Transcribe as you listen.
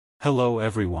Hello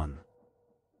everyone.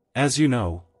 As you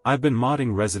know, I've been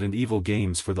modding Resident Evil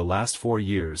games for the last 4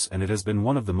 years and it has been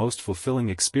one of the most fulfilling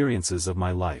experiences of my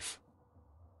life.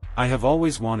 I have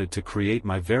always wanted to create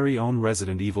my very own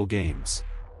Resident Evil games.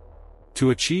 To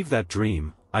achieve that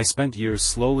dream, I spent years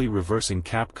slowly reversing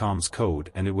Capcom's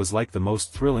code and it was like the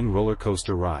most thrilling roller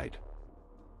coaster ride.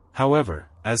 However,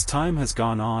 as time has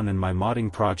gone on and my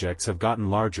modding projects have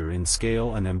gotten larger in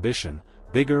scale and ambition,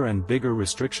 bigger and bigger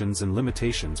restrictions and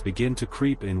limitations begin to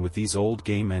creep in with these old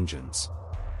game engines.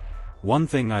 One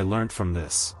thing I learned from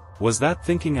this was that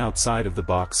thinking outside of the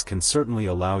box can certainly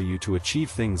allow you to achieve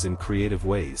things in creative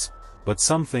ways, but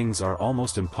some things are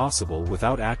almost impossible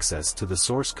without access to the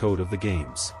source code of the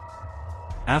games.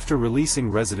 After releasing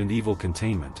Resident Evil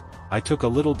Containment, I took a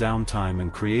little downtime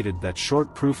and created that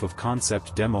short proof of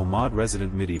concept demo mod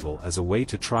Resident Medieval as a way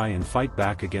to try and fight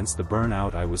back against the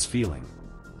burnout I was feeling.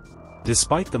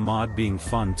 Despite the mod being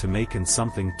fun to make and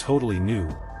something totally new,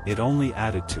 it only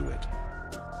added to it.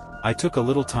 I took a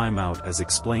little time out as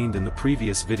explained in the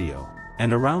previous video,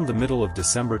 and around the middle of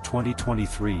December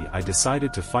 2023 I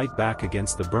decided to fight back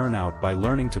against the burnout by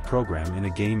learning to program in a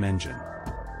game engine.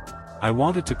 I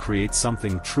wanted to create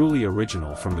something truly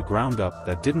original from the ground up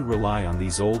that didn't rely on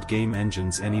these old game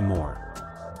engines anymore.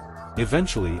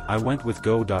 Eventually I went with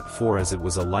Godot 4 as it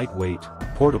was a lightweight,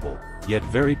 portable, yet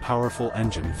very powerful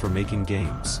engine for making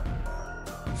games.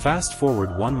 Fast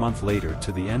forward 1 month later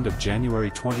to the end of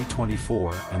January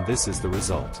 2024 and this is the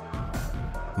result.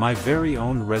 My very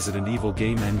own Resident Evil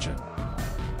game engine.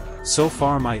 So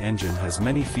far my engine has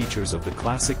many features of the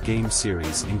classic game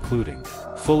series including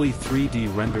fully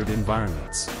 3D rendered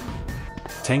environments,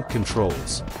 tank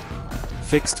controls,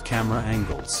 fixed camera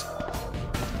angles,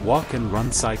 walk and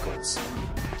run cycles,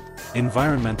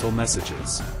 environmental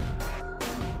messages,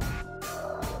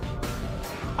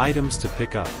 items to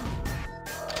pick up,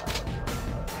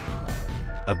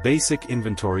 a basic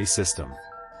inventory system,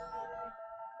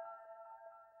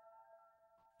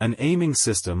 an aiming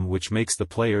system which makes the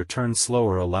player turn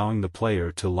slower allowing the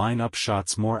player to line up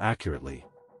shots more accurately.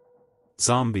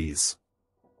 Zombies.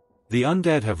 The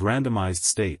undead have randomized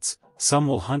states. Some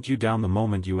will hunt you down the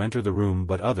moment you enter the room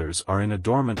but others are in a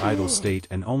dormant idle state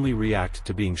and only react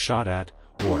to being shot at,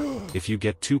 or, if you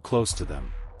get too close to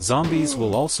them. Zombies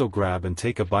will also grab and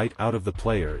take a bite out of the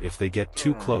player if they get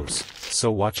too close,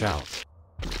 so watch out.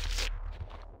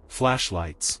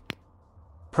 Flashlights.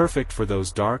 Perfect for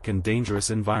those dark and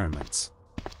dangerous environments.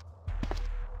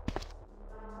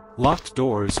 Locked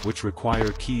doors which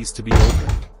require keys to be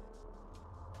opened.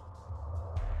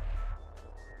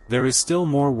 There is still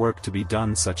more work to be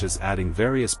done such as adding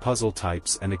various puzzle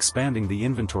types and expanding the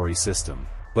inventory system,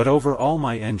 but overall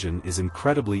my engine is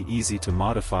incredibly easy to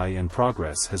modify and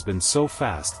progress has been so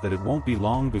fast that it won't be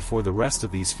long before the rest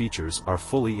of these features are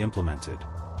fully implemented.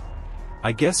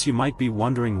 I guess you might be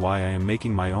wondering why I am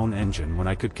making my own engine when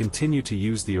I could continue to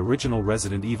use the original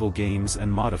Resident Evil games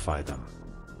and modify them.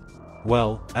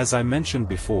 Well, as I mentioned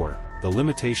before, the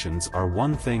limitations are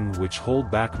one thing which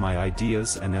hold back my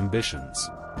ideas and ambitions.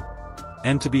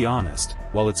 And to be honest,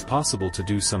 while it's possible to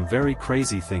do some very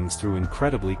crazy things through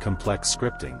incredibly complex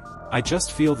scripting, I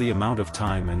just feel the amount of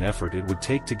time and effort it would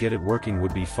take to get it working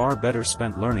would be far better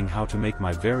spent learning how to make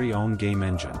my very own game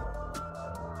engine.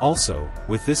 Also,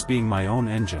 with this being my own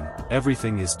engine,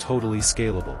 everything is totally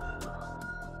scalable.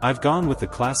 I've gone with the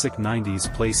classic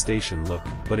 90s PlayStation look,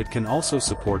 but it can also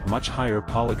support much higher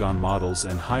polygon models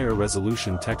and higher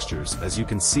resolution textures as you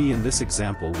can see in this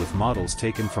example with models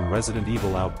taken from Resident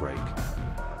Evil Outbreak.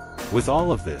 With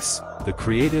all of this, the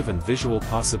creative and visual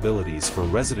possibilities for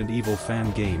Resident Evil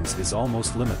fan games is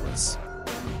almost limitless.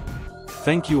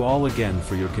 Thank you all again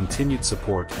for your continued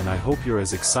support and I hope you're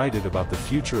as excited about the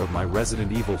future of my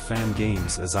Resident Evil fan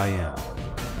games as I am.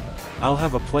 I'll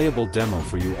have a playable demo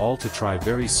for you all to try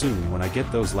very soon when I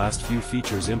get those last few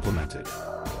features implemented.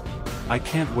 I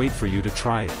can't wait for you to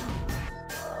try it.